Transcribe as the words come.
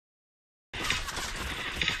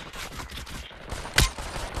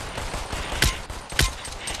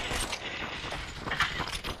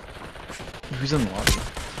who's in the lobby?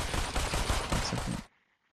 1 second.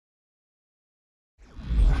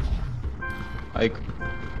 Ike,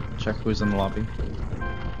 check who's in the lobby.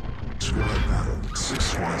 Squad battle. 6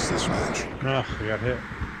 squads this match. Ah, we got hit.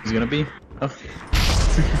 He's gonna be. Oh.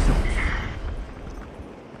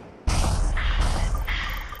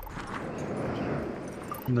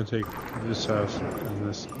 I'm gonna take this house and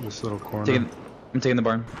this little corner. I'm taking the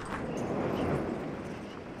barn.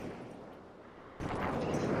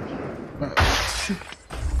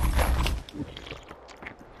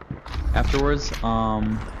 Afterwards,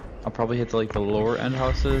 I'll probably hit like the lower end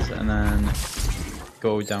houses and then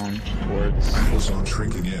go down towards. Battle zone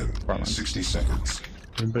shrinking in. Farmland. 60 seconds.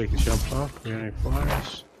 Anybody can jump off? We got any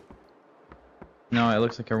flyers? No, it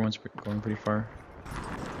looks like everyone's going pretty far.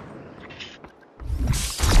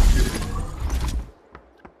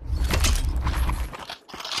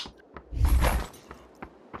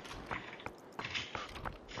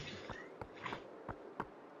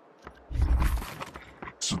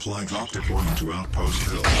 Supply drop deploying to Outpost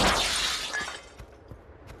Hill.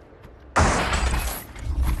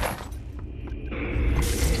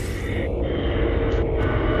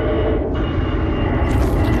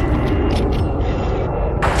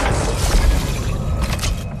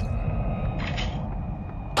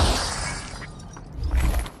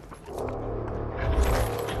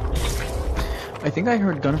 I think I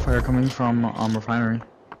heard gunfire coming from refinery.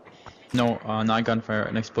 No, not gunfire,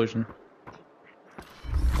 an explosion.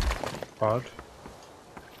 PoD?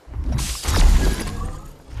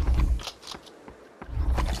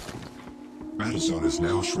 Battle zone is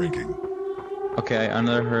now shrinking. Okay, I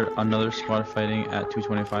heard another squad fighting at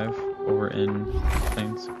 225 over in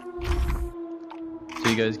Plains. So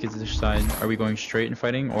you guys get to decide, are we going straight and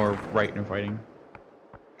fighting or right and fighting?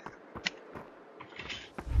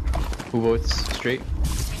 Who votes straight?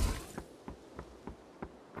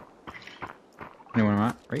 Anyone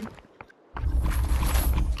not? Right?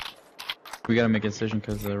 We gotta make a decision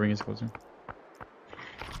because the ring is closing.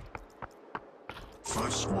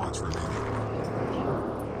 5 squads remaining.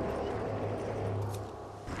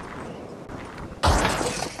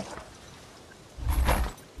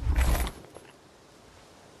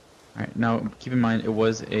 Alright, now keep in mind it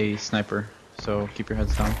was a sniper, so keep your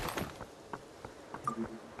heads down.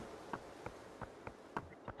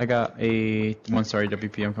 I got a 1-star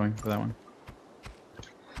WP, I'm coming for that one.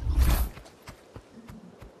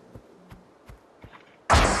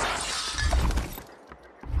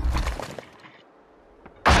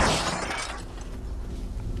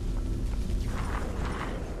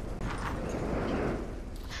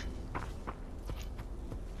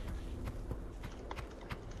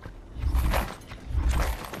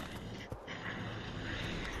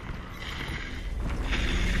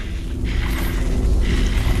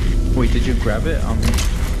 Wait, did you grab it? I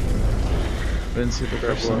didn't see the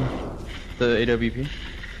person. The AWP?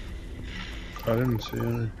 I didn't see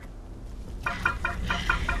any.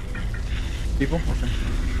 People? Okay.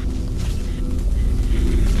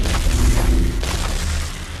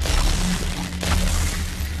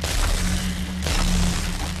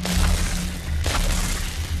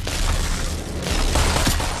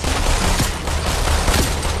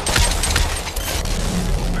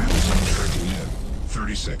 Battle zone shrinking in.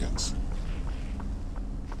 30 seconds.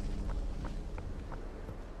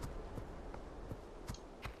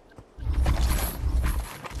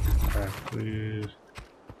 Back, please.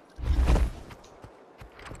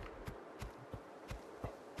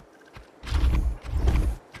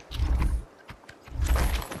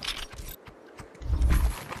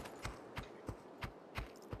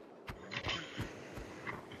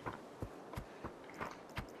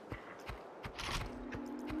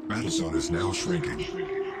 Battle zone is now shrinking.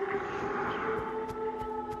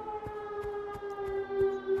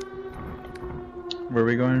 Where are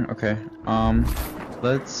we going? Okay.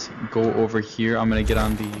 Let's go over here. I'm gonna get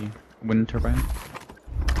on the wind turbine.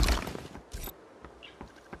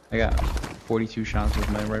 I got 42 shots with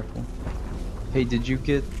my rifle. Hey, did you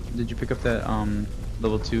pick up that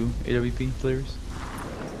level 2 AWP players?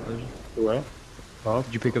 What? Oh,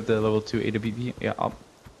 Did you pick up the level 2 AWP? Yeah, up.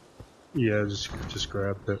 yeah, just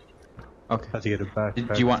grabbed it. Okay. Had to get it back. Do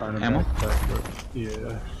you want ammo?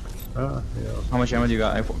 Yeah. Yeah. How much ammo do you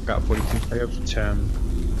got? I got 42. I have 10.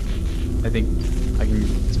 I think I can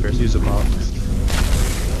spare some. Use a box.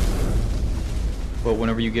 Well,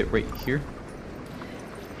 whenever you get right here,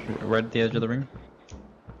 right at the edge of the ring,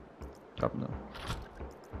 drop them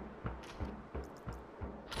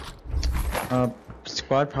down.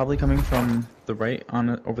 Squad probably coming from the right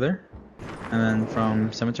on over there, and then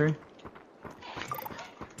from cemetery.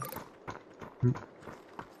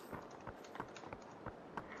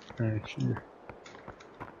 Alright, sure.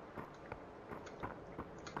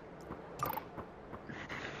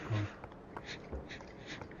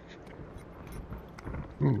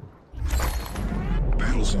 Ooh.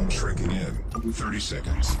 Battle zone shrinking in. 30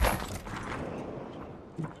 seconds.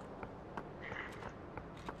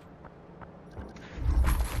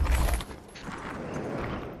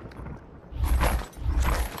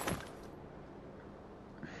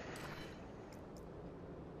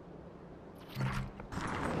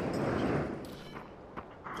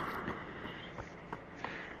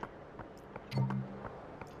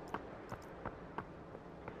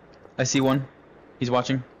 I see one. He's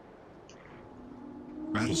watching.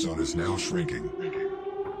 Battle zone is now shrinking.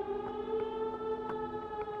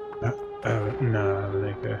 No,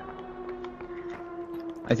 like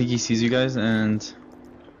I think he sees you guys and...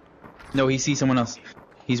 No, he sees someone else.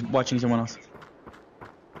 He's watching someone else.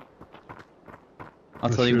 I'll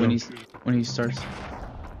tell you when he starts.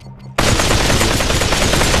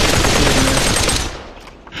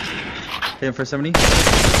 Hit him for 70.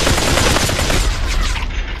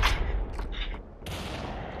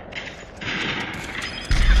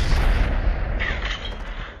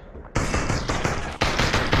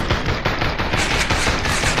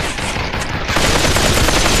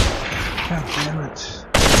 God damn it.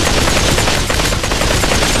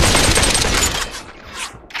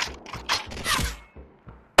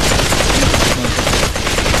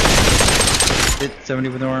 Hit 70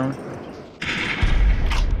 with no armor.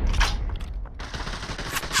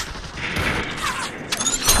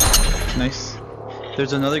 Nice.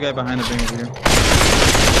 There's another guy behind the thing over here.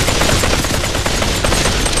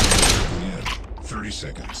 30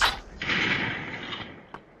 seconds.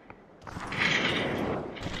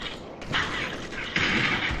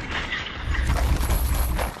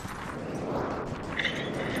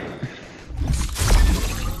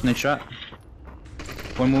 Nice shot.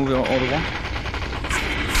 One move all the wall.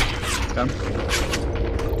 Got him.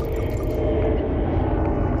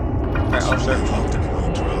 Alright, I'll start.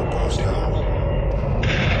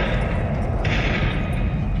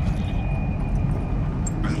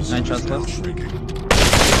 Nine shots left.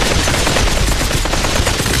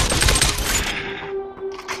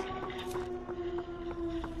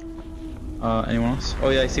 Anyone else? Oh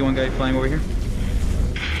yeah, I see one guy flying over here.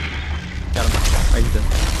 Got him. Alright, he's dead.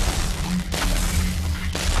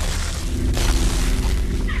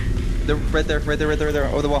 They're right there,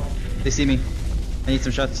 over the wall. They see me. I need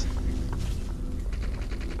some shots.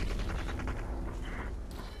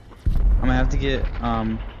 I'm gonna have to get,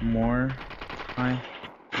 more high.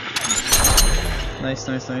 Nice.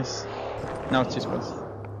 Now it's 2 squads.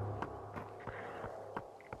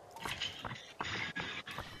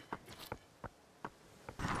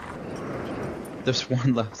 There's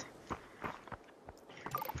one left.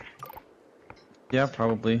 Yeah,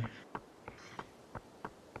 probably.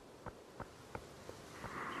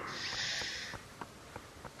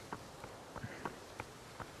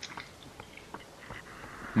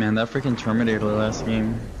 Man, that freaking Terminator last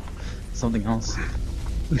game. Something else.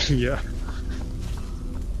 Yeah.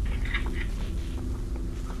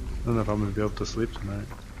 I don't know if I'm gonna be able to sleep tonight.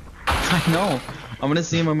 I know. I'm gonna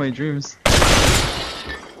see him in my dreams.